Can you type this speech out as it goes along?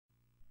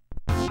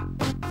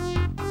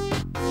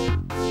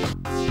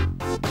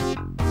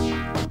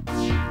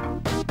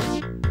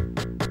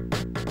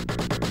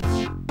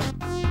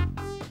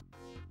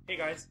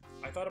guys,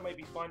 I thought it might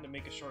be fun to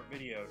make a short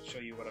video to show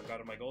you what I've got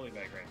in my goalie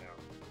bag right now.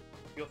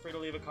 Feel free to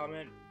leave a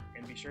comment,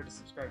 and be sure to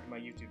subscribe to my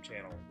YouTube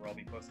channel, where I'll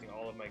be posting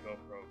all of my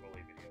GoPro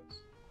goalie videos.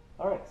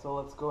 Alright, so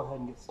let's go ahead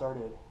and get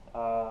started.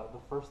 The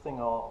first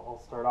thing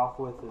I'll start off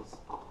with is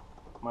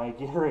my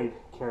Gatorade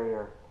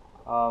carrier.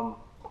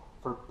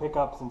 For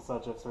pickups and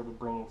such, I've started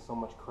bringing so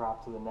much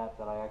crap to the net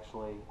that I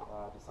actually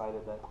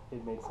decided that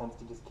it made sense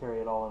to just carry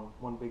it all in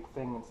one big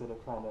thing instead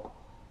of trying to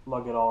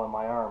lug it all in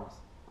my arms.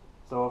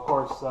 So of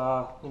course,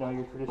 you know,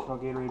 your traditional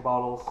Gatorade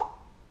bottles,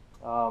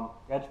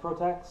 edge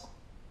protects,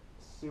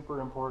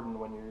 super important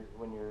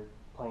when you're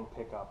playing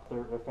pickup.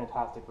 They're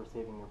fantastic for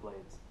saving your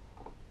blades.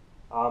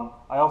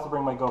 I also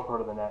bring my GoPro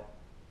to the net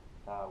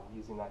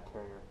using that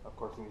carrier. Of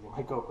course, I'm using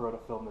my GoPro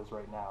to film this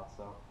right now,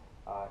 so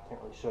I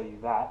can't really show you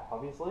that,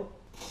 obviously.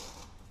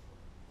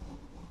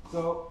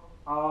 So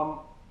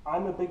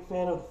I'm a big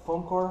fan of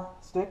foam core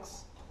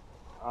sticks.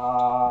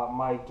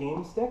 My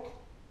game stick,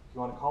 if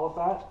you want to call it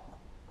that,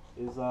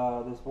 is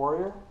this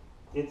Warrior.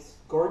 It's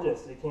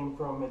gorgeous.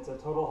 It's a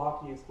Total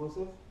Hockey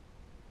exclusive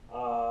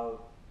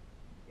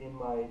in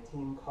my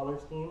team color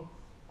scheme.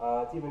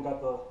 It's even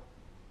got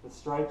the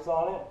stripes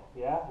on it.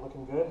 Yeah,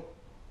 looking good.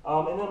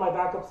 And then my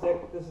backup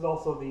stick, this is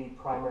also the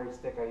primary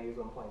stick I use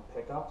when playing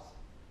pickups.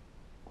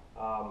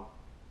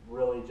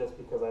 Really just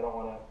because I don't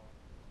want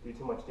to do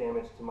too much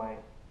damage to my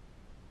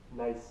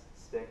nice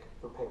stick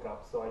for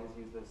pickups, so I just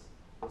use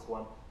this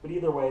one. But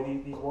either way,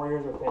 these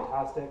Warriors are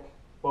fantastic.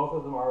 Both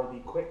of them are the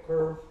Quick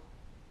Curve,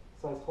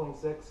 size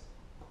 26.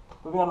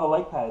 Moving on to the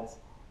leg pads.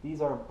 These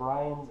are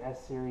Brian's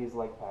S-Series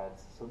leg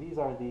pads. So these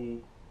are the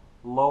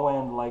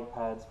low-end leg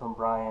pads from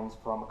Brian's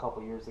from a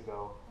couple years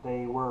ago.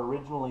 They were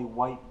originally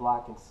white,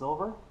 black, and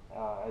silver.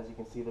 As you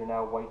can see, they're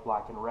now white,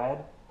 black, and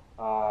red.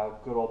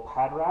 Good old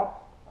Pad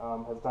Wrap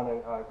has done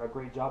a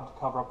great job to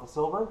cover up the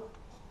silver.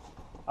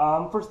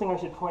 First thing I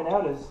should point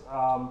out is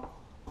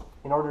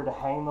in order to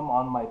hang them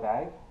on my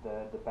bag,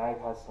 the bag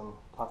has some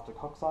plastic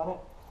hooks on it.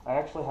 I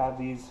actually have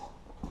these,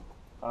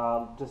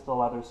 just a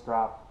leather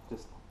strap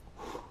just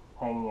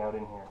hanging out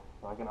in here.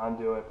 So I can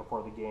undo it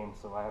before the game,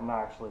 so I am not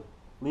actually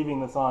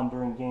leaving this on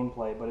during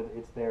gameplay, but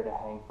it's there to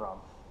hang from.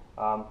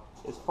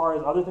 As far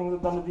as other things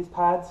I've done to these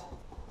pads,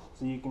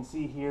 so you can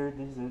see here,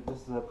 this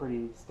is a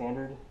pretty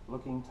standard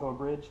looking toe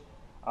bridge.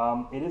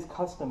 It is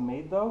custom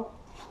made though,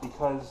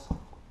 because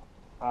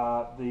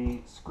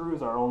the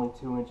screws are only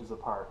 2 inches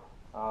apart.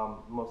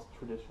 Most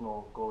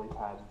traditional goalie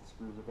pads, the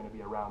screws are going to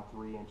be around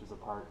 3 inches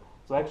apart.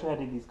 So I actually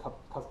had these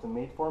custom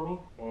made for me,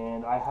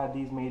 and I had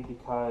these made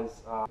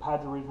because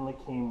pads originally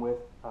came with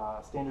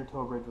a standard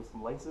toe bridge with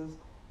some laces.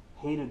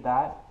 Hated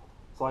that,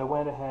 so I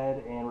went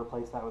ahead and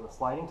replaced that with a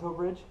sliding toe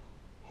bridge.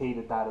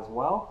 Hated that as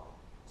well.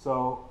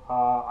 So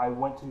I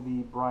went to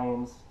the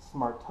Brian's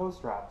Smart Toe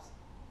Straps.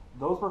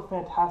 Those were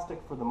fantastic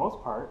for the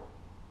most part.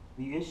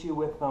 The issue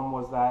with them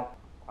was that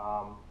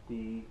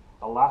the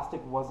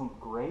elastic wasn't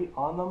great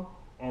on them,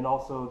 and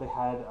also they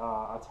had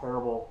a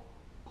terrible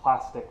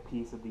plastic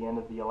piece at the end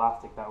of the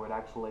elastic that would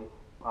actually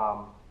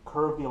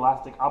curve the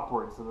elastic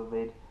upwards so that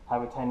they'd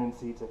have a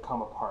tendency to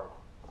come apart.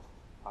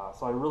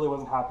 So I really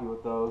wasn't happy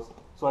with those.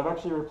 So I've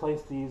actually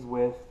replaced these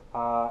with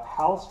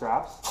HAL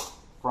straps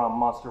from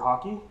Monster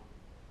Hockey.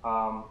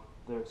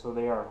 So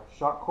they are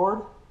shock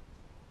cord,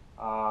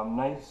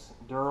 nice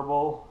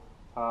durable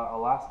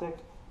elastic,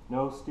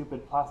 no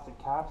stupid plastic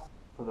caps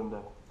for them to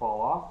fall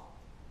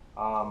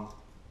off.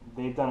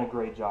 They've done a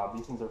great job.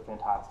 These things are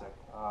fantastic.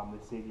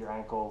 They save your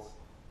ankles.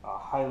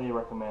 Highly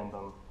recommend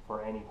them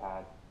for any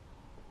pad.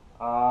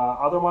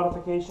 Other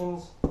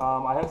modifications,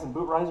 I have some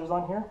boot risers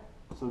on here.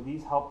 So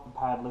these help the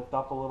pad lift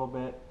up a little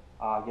bit,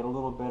 get a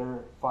little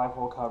better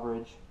 5-hole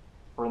coverage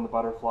for in the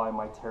butterfly,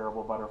 my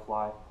terrible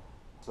butterfly.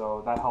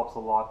 So that helps a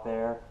lot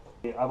there.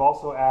 I've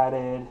also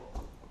added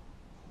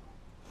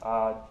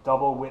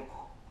double width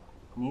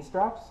knee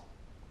straps.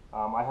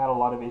 I had a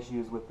lot of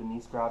issues with the knee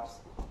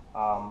straps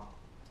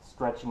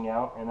stretching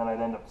out, and then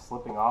I'd end up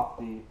slipping off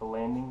the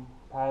landing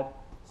pad.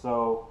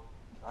 So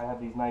I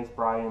have these nice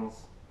Brian's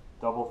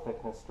double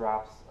thickness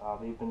straps.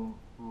 They've been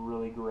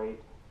really great.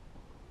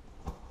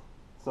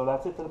 So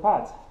that's it for the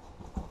pads.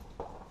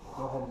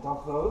 Go ahead and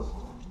dump those.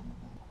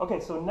 Okay,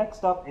 so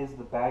next up is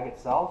the bag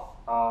itself.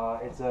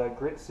 It's a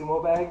Grit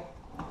Sumo bag.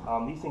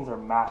 These things are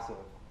massive.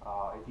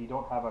 If you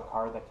don't have a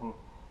car that can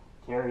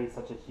carry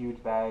such a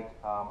huge bag,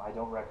 I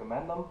don't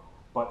recommend them.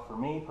 But for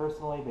me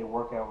personally, they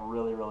work out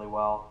really, really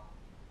well.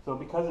 So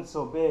because it's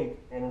so big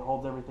and it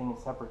holds everything in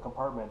separate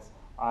compartments,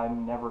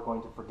 I'm never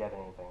going to forget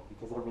anything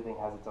because everything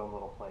has its own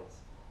little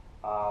place.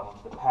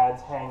 The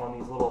pads hang on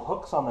these little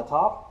hooks on the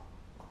top,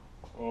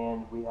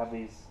 and we have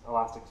these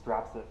elastic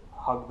straps that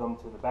hug them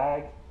to the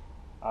bag.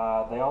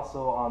 They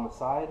also, on the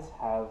sides,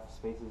 have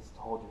spaces to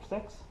hold your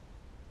sticks.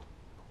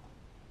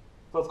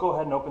 So let's go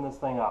ahead and open this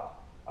thing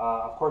up.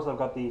 Of course, I've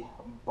got the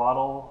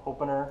bottle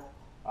opener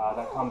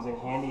that comes in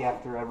handy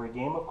after every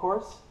game, of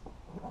course.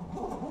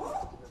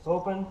 It's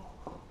open.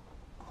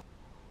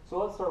 So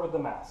let's start with the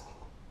mask.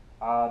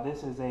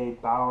 This is a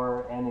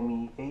Bauer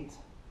Enemy 8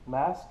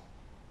 mask,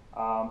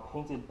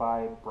 painted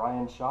by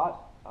Brian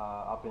Schott.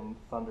 up in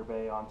Thunder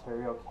Bay,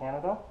 Ontario,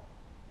 Canada.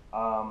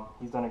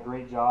 He's done a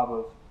great job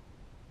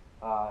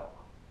of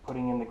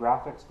putting in the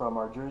graphics from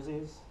our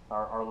jerseys,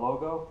 our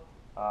logo,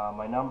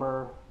 my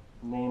number,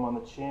 name on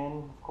the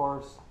chin, of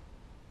course,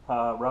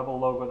 Rebel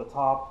logo at the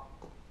top,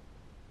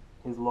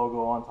 his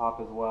logo on top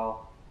as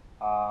well.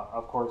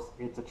 Of course,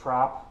 it's a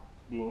trap,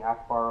 being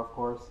Akbar, of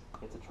course,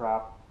 it's a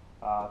trap.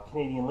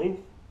 Canadian Leaf,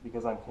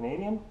 because I'm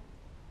Canadian,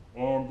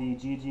 and the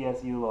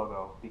GGSU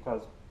logo,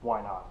 because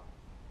why not?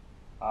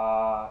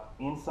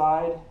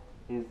 Inside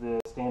is the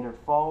standard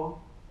foam.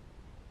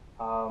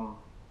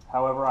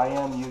 However, I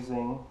am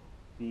using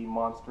the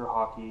Monster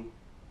Hockey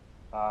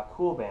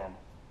Cool Band.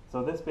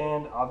 So this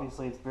band,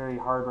 obviously it's very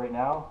hard right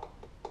now,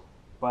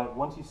 but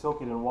once you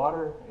soak it in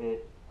water,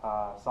 it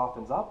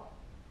softens up,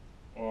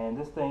 and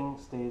this thing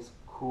stays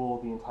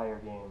cool the entire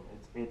game.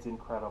 It's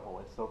incredible.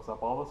 It soaks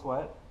up all the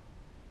sweat,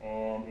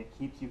 and it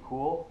keeps you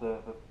cool.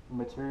 The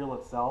material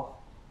itself,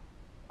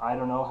 I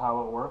don't know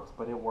how it works,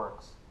 but it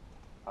works.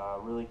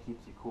 Really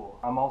keeps you cool.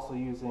 I'm also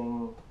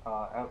using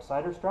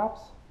outsider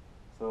straps,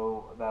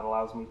 so that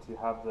allows me to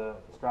have the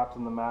straps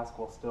in the mask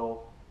while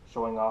still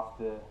showing off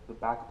the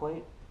back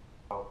plate.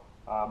 So,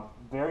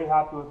 very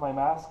happy with my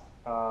mask.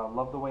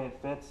 Love the way it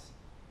fits.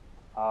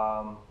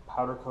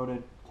 Powder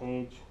coated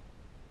cage.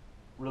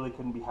 Really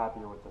couldn't be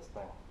happier with this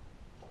thing.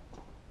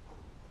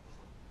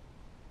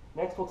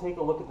 Next we'll take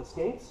a look at the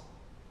skates.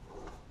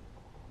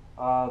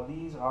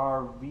 These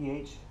are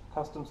VH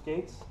custom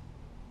skates.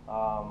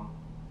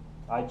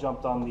 I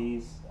jumped on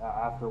these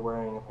after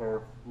wearing a pair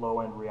of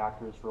low-end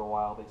reactors for a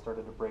while. They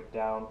started to break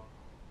down.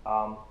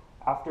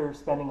 After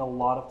spending a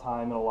lot of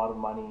time and a lot of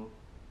money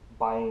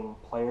buying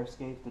player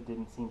skates that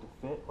didn't seem to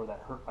fit or that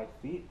hurt my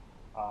feet,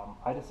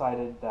 I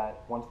decided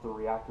that once the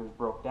reactors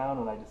broke down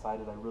and I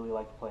decided I really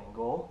liked playing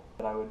goal,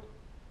 that I would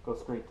go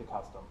straight to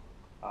custom.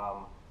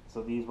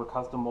 So these were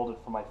custom molded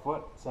for my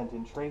foot, sent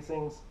in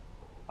tracings.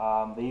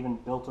 They even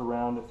built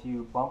around a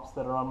few bumps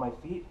that are on my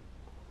feet.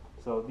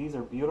 So these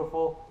are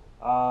beautiful.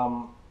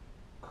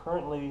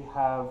 Currently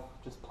have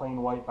just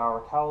plain white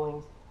Bauer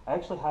cowlings. I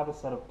actually have a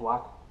set of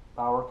black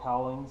Bauer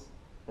cowlings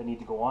that need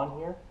to go on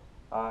here,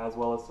 as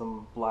well as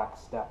some black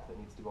step that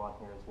needs to go on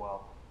here as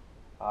well.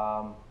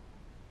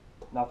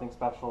 Nothing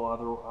special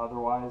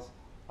otherwise.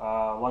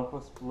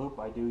 Lundqvist loop,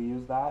 I do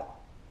use that.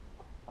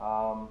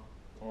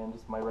 And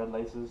just my red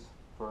laces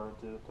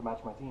to match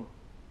my team.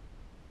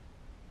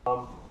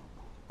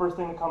 First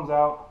thing that comes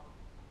out,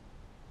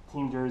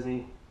 team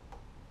jersey.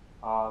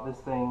 This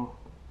thing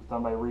is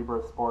done by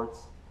Rebirth Sports.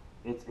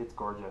 It's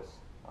gorgeous.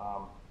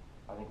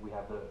 I think we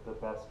have the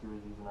best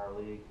jerseys in our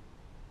league.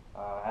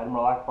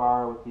 Admiral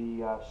Akbar with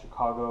the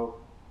Chicago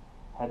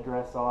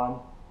headdress on,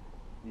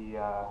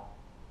 the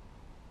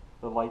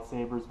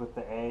lightsabers with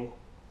the A.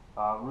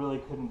 Really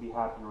couldn't be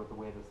happier with the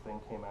way this thing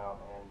came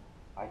out, and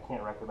I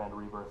can't recommend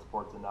Rebirth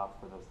Sports enough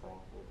for this thing.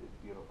 It's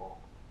beautiful.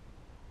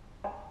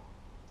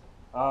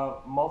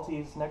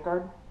 Maltese neck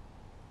guard.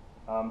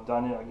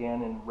 Done it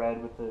again in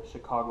red with the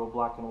Chicago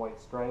black and white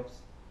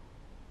stripes.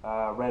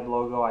 Red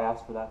logo, I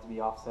asked for that to be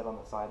offset on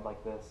the side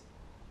like this.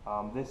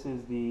 This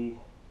is the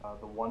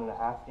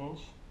 1.5 inch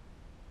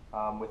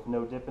with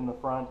no dip in the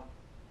front.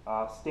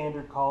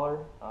 Standard collar.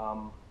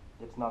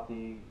 It's not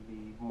the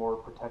more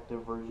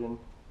protective version.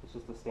 It's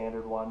just the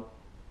standard one.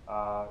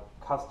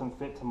 Custom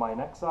fit to my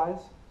neck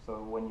size.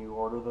 So when you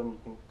order them, you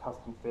can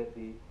custom fit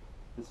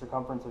the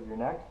circumference of your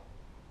neck.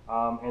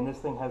 And this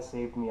thing has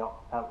saved me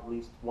at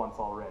least once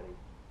already.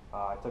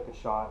 I took a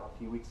shot a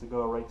few weeks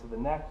ago right to the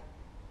neck.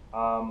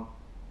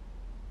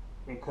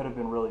 It could have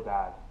been really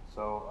bad.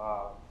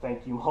 So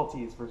thank you,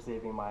 Maltese, for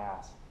saving my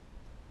ass.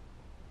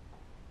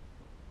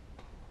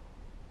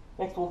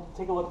 Next, we'll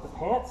take a look at the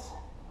pants.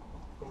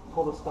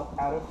 Pull the stuff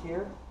out of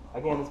here.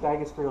 Again, this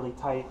bag is fairly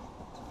tight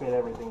to fit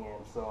everything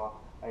in, so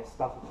I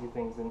stuff a few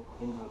things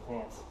into the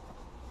pants.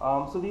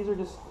 So these are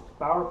just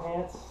Bauer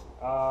pants.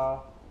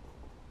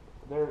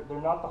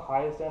 They're not the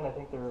highest end. I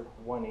think they're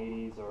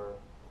 180s, or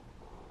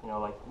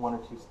like 1 or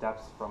 2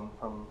 steps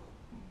from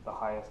the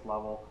highest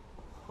level.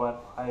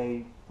 But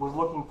I was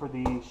looking for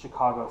the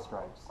Chicago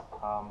stripes.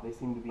 They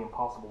seem to be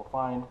impossible to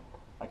find.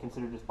 I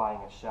considered just buying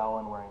a shell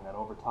and wearing that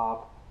over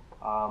top.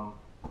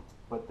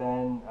 But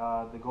then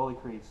the goalie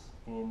crease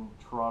in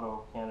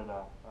Toronto,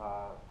 Canada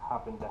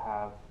happened to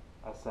have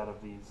a set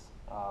of these.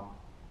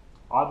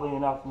 Oddly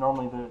enough,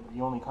 normally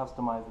you only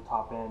customize the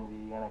top end,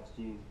 the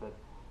NXGs, but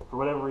for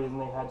whatever reason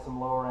they had some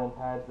lower end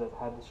pads that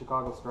had the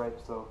Chicago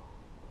stripes, so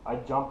I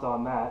jumped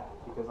on that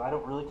because I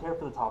don't really care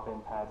for the top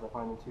end pads. I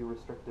find them too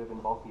restrictive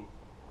and bulky.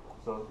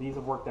 So these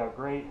have worked out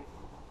great.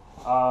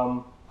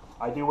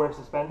 I do wear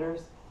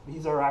suspenders.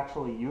 These are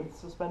actually youth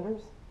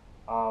suspenders.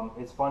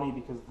 It's funny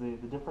because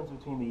the difference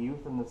between the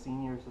youth and the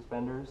senior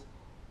suspenders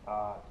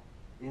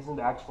isn't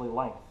actually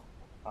length.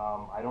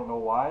 I don't know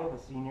why.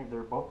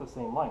 They're both the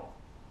same length.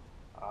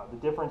 The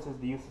difference is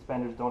the youth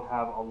suspenders don't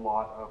have a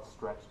lot of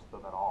stretch to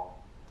them at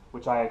all,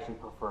 which I actually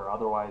prefer.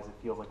 Otherwise, it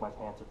feels like my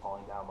pants are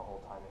falling down the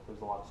whole time if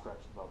there's a lot of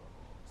stretch to them.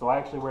 So I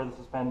actually wear the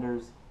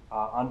suspenders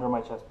under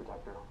my chest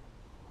protector.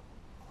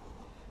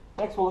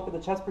 Next, we'll look at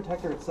the chest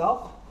protector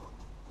itself.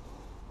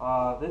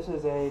 This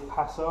is a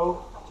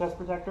Paso chest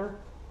protector.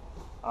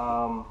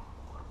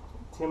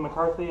 Tim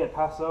McCarthy at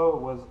Paso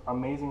was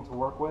amazing to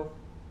work with.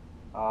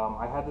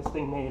 I had this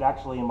thing made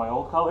actually in my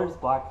old colors,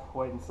 black,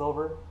 white, and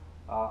silver.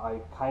 I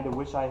kind of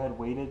wish I had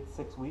waited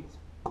 6 weeks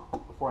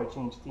before I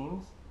changed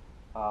teams,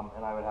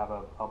 and I would have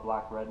a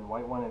black, red, and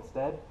white one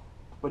instead.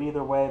 But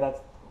either way, that's,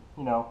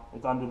 you know,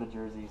 it's under the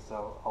jersey,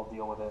 so I'll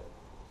deal with it.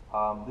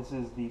 This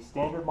is the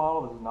standard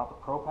model. This is not the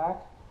Pro Pack,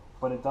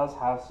 but it does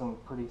have some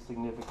pretty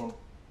significant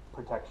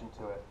protection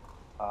to it.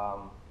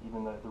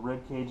 Even the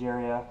rib cage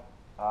area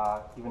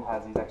even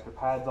has these extra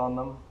pads on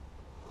them.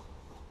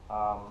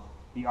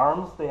 The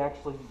arms, they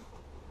actually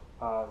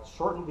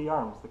shortened the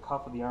arms, the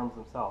cuff of the arms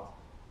themselves.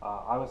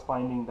 I was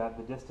finding that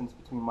the distance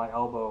between my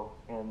elbow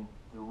and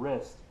the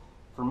wrist,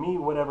 for me,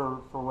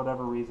 for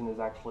whatever reason, is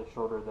actually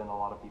shorter than a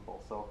lot of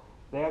people. So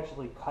they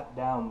actually cut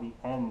down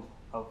the end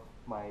of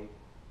my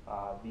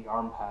the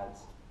arm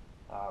pads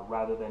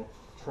rather than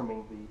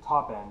trimming the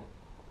top end,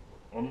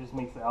 and it just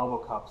makes the elbow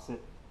cup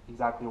sit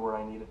exactly where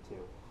I need it to.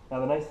 Now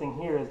the nice thing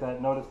here is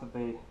that notice that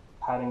the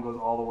padding goes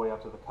all the way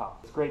up to the cup.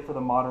 It's great for the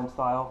modern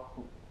style,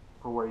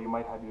 for where you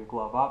might have your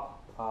glove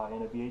up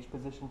in a VH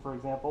position, for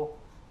example,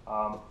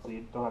 so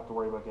you don't have to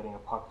worry about getting a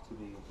puck to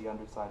the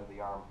underside of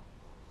the arm.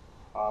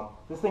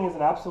 This thing is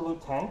an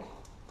absolute tank.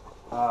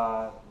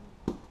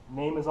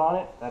 Name is on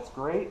it, that's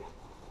great.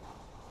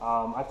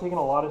 I've taken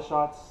a lot of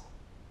shots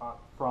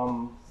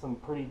from some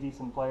pretty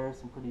decent players,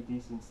 some pretty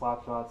decent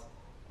slap shots,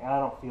 and I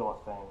don't feel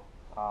a thing.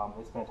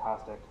 It's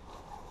fantastic.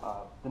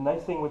 The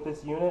nice thing with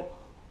this unit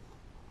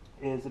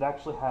is it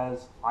actually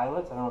has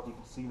eyelets. I don't know if you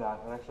can see that.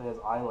 It actually has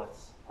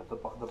eyelets at the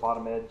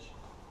bottom edge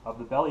of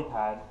the belly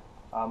pad,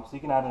 so you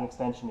can add an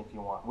extension if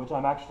you want, which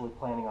I'm actually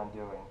planning on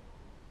doing.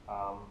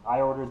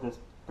 I ordered this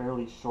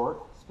fairly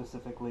short,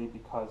 specifically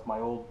because my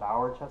old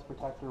Bauer chest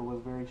protector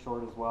was very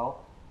short as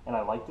well, and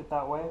I liked it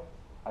that way.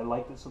 I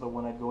liked it so that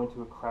when I'd go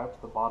into a crouch,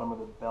 the bottom of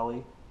the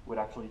belly would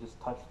actually just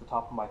touch the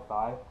top of my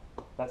thigh.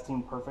 That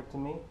seemed perfect to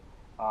me.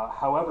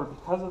 However,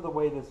 because of the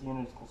way this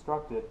unit is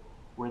constructed,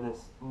 where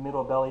this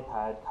middle belly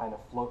pad kind of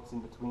floats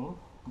in between,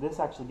 this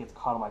actually gets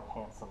caught in my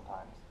pants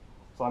sometimes.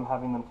 So I'm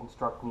having them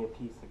construct me a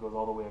piece that goes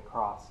all the way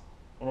across,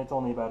 and it's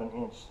only about 1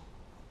 inch,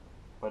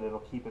 but it'll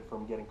keep it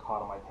from getting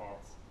caught in my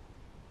pants.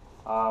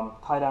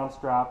 Tie-down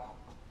strap,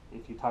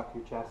 if you tuck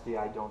your chesty,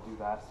 I don't do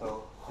that,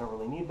 so I don't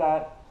really need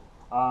that.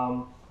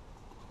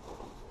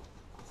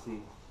 Let's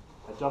see,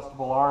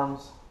 adjustable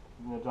arms,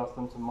 you can adjust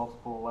them to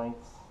multiple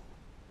lengths.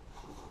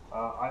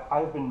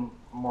 I've been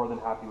more than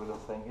happy with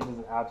this thing. It is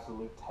an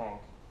absolute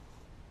tank.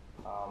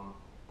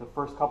 The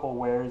first couple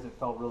wears it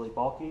felt really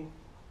bulky,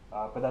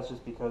 but that's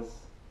just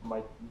because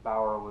my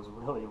Bauer was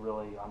really,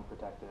 really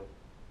unprotected.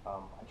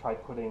 I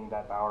tried putting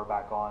that Bauer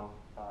back on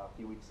a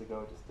few weeks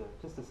ago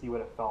just to see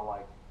what it felt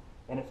like,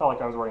 and it felt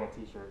like I was wearing a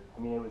t-shirt. I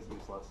mean, it was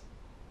useless.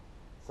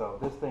 So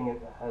this thing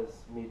has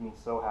made me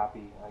so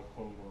happy, I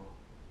can't even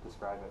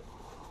describe it.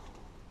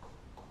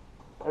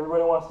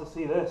 Everybody wants to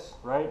see this,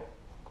 right?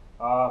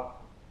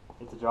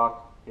 It's a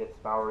jock. It's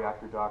Bauer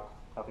Reactor jock.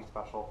 Nothing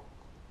special.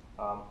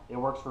 It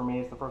works for me.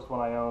 It's the first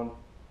one I own.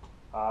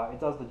 It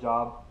does the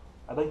job.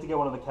 I'd like to get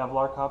one of the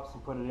Kevlar cups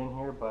and put it in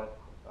here, but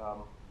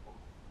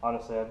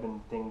honestly, I've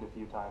been dinged a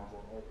few times,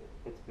 and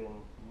it's been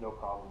no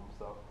problem.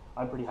 So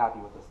I'm pretty happy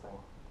with this thing.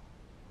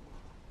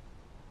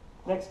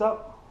 Next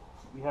up,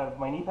 we have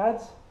my knee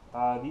pads.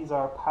 These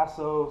are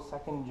Paso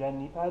 2nd Gen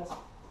knee pads,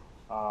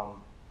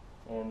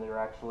 and they're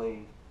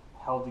actually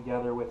held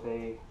together with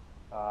a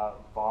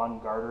Vaughn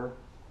garter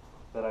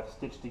that I've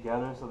stitched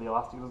together so the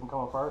elastic doesn't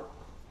come apart.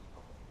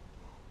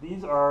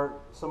 These are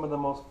some of the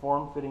most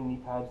form-fitting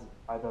knee pads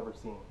I've ever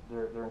seen.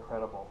 They're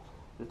incredible.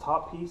 The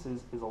top piece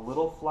is a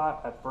little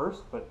flat at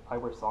first, but I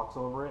wear socks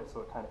over it,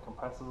 so it kind of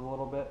compresses a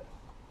little bit.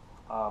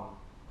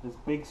 This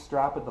big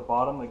strap at the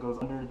bottom that goes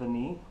under the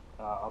knee,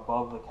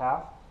 above the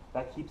calf,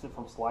 that keeps it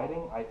from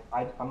sliding.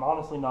 I'm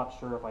honestly not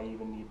sure if I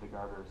even need the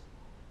garters,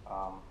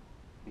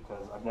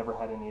 because I've never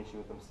had any issue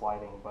with them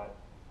sliding, but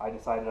I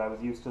decided I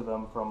was used to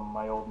them from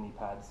my old knee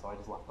pads, so I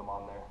just left them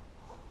on there.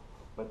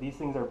 But these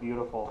things are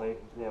beautiful.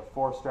 They have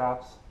 4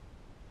 straps.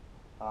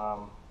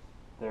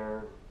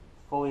 They're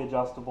fully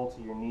adjustable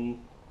to your knee.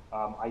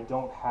 I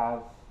don't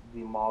have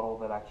the model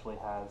that actually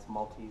has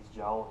Maltese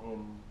gel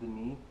in the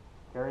knee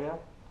area,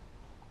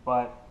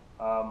 but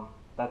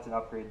that's an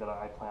upgrade that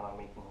I plan on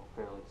making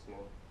fairly soon.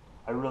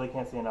 I really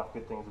can't say enough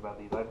good things about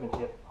these. I've been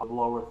hit on the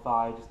lower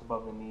thigh, just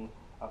above the knee,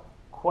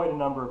 quite a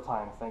number of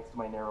times thanks to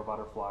my narrow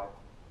butterfly,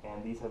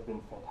 and these have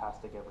been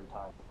fantastic every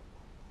time.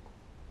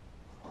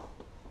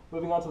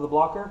 Moving on to the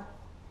blocker.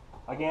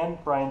 Again,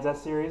 Brian's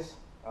S series,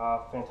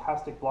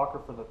 fantastic blocker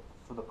for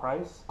the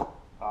price,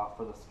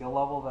 for the skill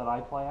level that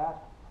I play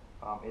at.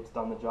 It's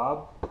done the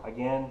job.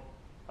 Again,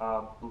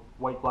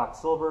 white, black,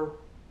 silver.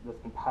 That's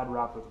been pad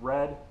wrapped with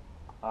red.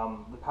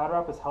 The pad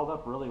wrap has held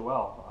up really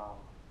well.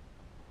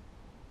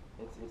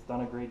 It's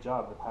done a great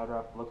job. The pad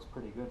wrap looks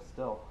pretty good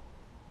still.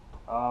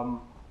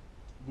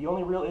 The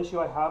only real issue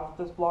I have with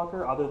this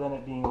blocker, other than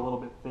it being a little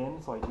bit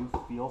thin, so I do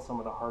feel some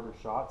of the harder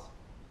shots.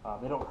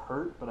 They don't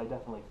hurt, but I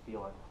definitely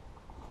feel it.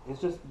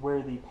 It's just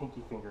where the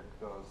pinky finger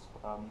goes.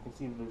 You can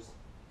see that there's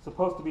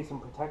supposed to be some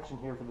protection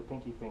here for the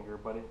pinky finger,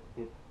 but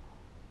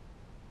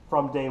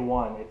from day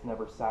one, it's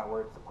never sat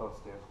where it's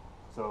supposed to.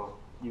 So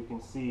you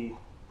can see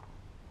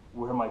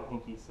where my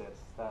pinky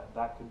sits.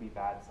 That could be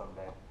bad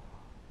someday.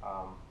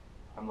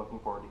 I'm looking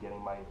forward to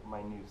getting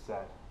my new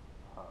set.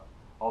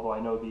 Although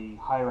I know the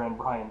higher end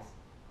Bryans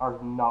are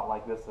not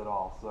like this at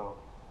all. So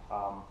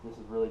this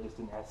is really just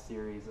an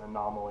S-series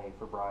anomaly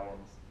for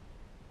Bryans.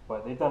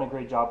 But they've done a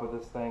great job with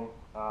this thing.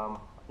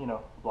 You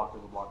know,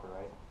 blocker's a blocker,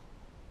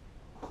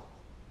 right?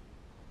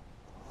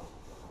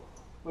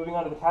 Moving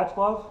on to the catch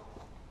glove.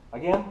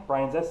 Again,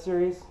 Bryans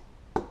S-series,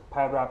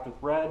 pad wrapped with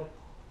red.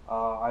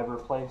 I've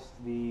replaced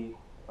the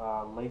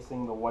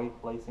lacing, the white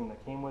lacing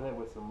that came with it,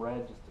 with some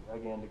red, just to,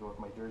 again, to go with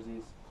my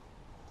jerseys.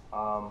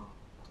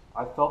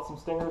 I've felt some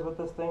stingers with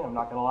this thing, I'm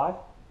not gonna lie.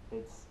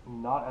 It's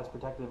not as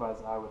protective as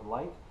I would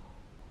like,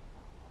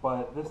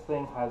 but this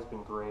thing has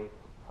been great.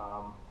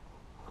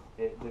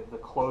 The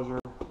closure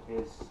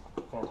is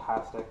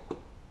fantastic.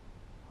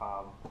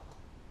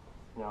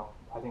 You know,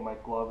 I think my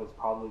glove is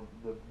probably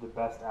the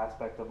best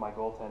aspect of my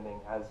goaltending,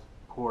 as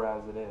poor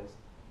as it is.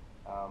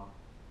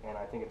 And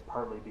I think it's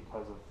partly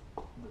because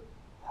of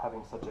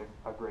having such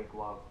a great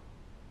glove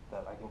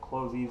that I can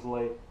close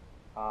easily,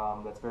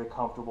 that's very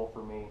comfortable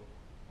for me,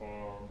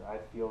 and I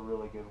feel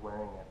really good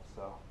wearing it.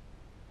 So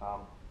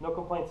no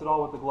complaints at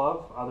all with the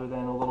glove, other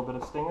than a little bit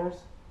of stingers,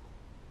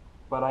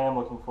 but I am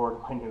looking forward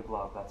to my new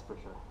glove, that's for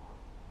sure.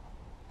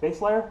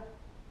 Base layer,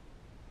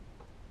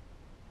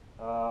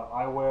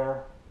 I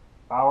wear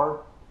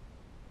Bauer.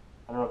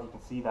 I don't know if you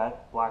can see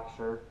that black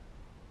shirt.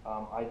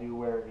 I do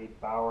wear a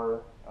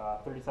Bauer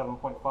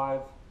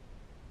 37.5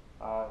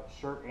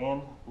 shirt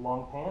and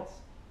long pants.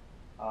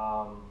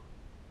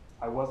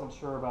 I wasn't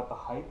sure about the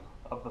height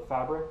of the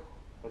fabric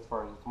as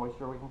far as its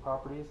moisture wicking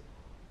properties,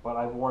 but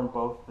I've worn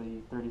both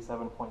the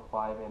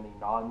 37.5 and the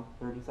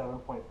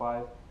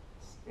non-37.5,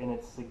 and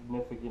it's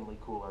significantly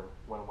cooler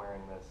when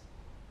wearing this.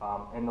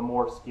 And the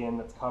more skin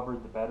that's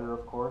covered, the better,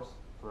 of course,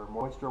 for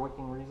moisture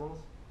wicking reasons.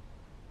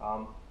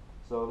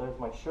 So there's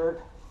my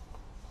shirt.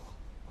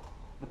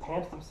 The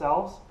pants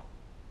themselves,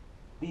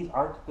 these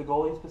aren't the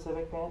goalie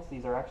specific pants.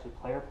 These are actually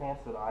player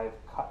pants that I've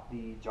cut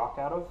the jock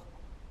out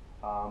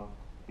of,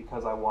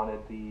 because I wanted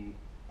the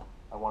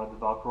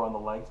Velcro on the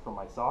legs for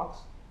my socks,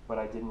 but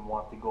I didn't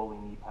want the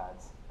goalie knee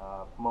pads,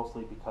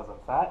 mostly because I'm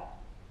fat,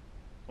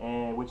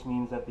 and which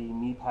means that the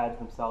knee pads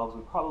themselves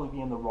would probably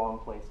be in the wrong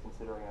place,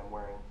 considering I'm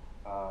wearing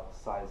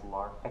size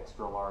large,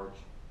 extra large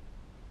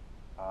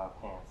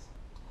pants.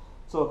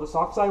 So the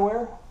socks I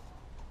wear,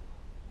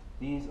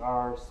 these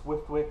are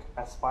Swiftwick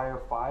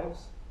Aspire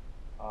 5s.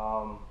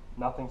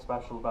 Nothing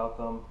special about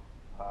them.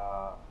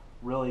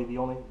 Really, the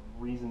only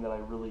reason that I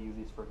really use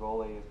these for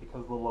goalie is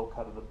because of the low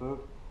cut of the boot.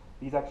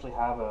 These actually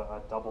have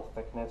a double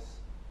thickness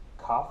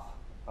cuff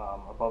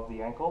above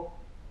the ankle.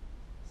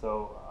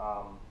 So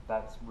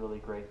that's really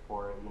great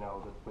for, you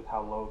know, with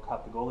how low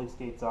cut the goalie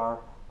skates are.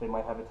 They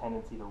might have a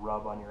tendency to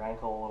rub on your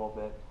ankle a little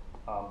bit.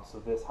 So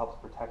this helps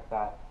protect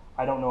that.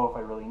 I don't know if I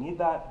really need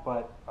that,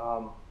 but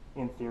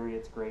in theory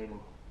it's great, and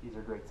these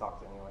are great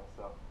socks anyway,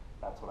 so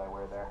that's what I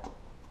wear there.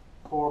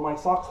 For my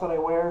socks that I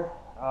wear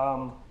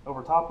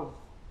over top of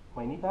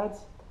my knee pads,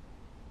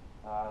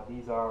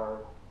 these are,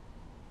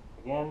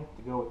 again,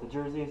 to go with the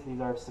jerseys,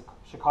 these are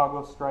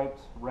Chicago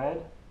striped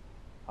red.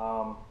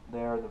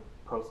 They're the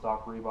Pro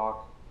Stock Reebok,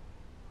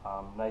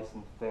 nice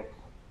and thick.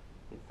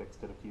 They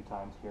fixed it a few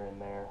times here and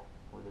there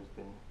where there's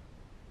been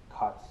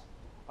cuts.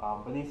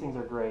 But these things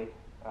are great.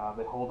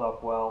 They hold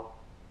up well,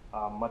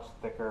 much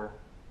thicker,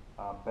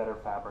 better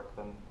fabric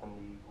than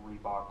the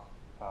Reebok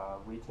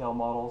retail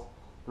models.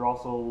 They're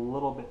also a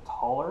little bit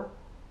taller,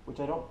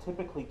 which I don't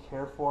typically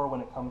care for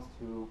when it comes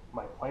to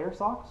my player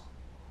socks.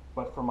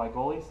 But for my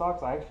goalie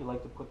socks, I actually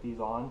like to put these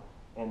on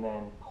and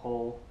then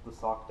pull the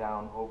sock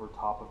down over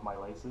top of my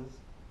laces,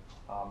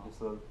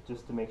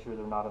 just to make sure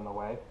they're not in the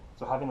way.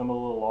 So having them a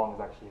little long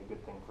is actually a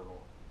good thing for me.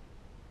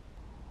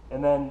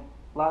 And then,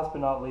 last but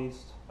not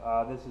least,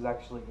 this is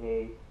actually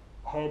a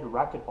head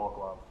racquetball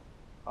glove.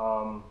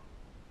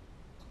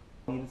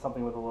 I needed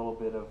something with a little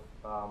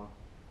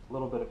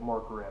bit more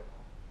grip.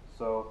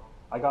 So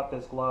I got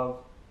this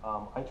glove.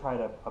 I tried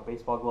a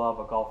baseball glove,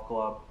 a golf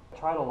glove. I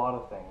tried a lot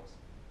of things,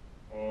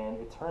 and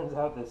it turns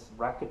out this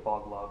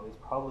racquetball glove is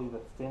probably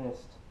the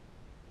thinnest,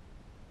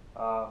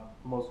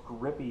 most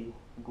grippy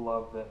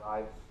glove that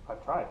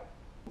I've tried.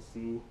 You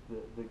see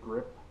the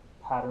grip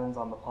patterns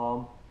on the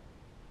palm,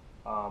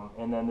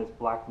 and then this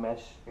black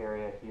mesh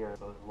area here,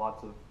 so there's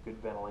lots of good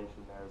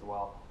ventilation there as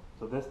well.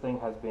 So this thing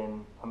has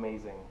been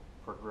amazing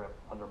for grip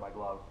under my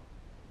glove.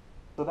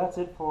 So that's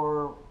it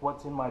for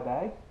what's in my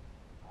bag.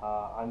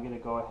 I'm going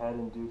to go ahead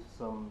and do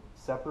some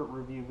separate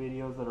review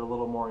videos that are a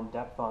little more in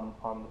depth on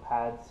the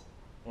pads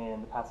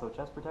and the Passo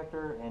chest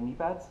protector and knee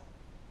pads.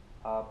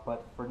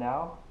 But for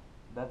now,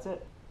 that's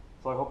it.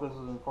 So I hope this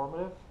was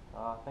informative.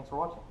 Thanks for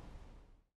watching.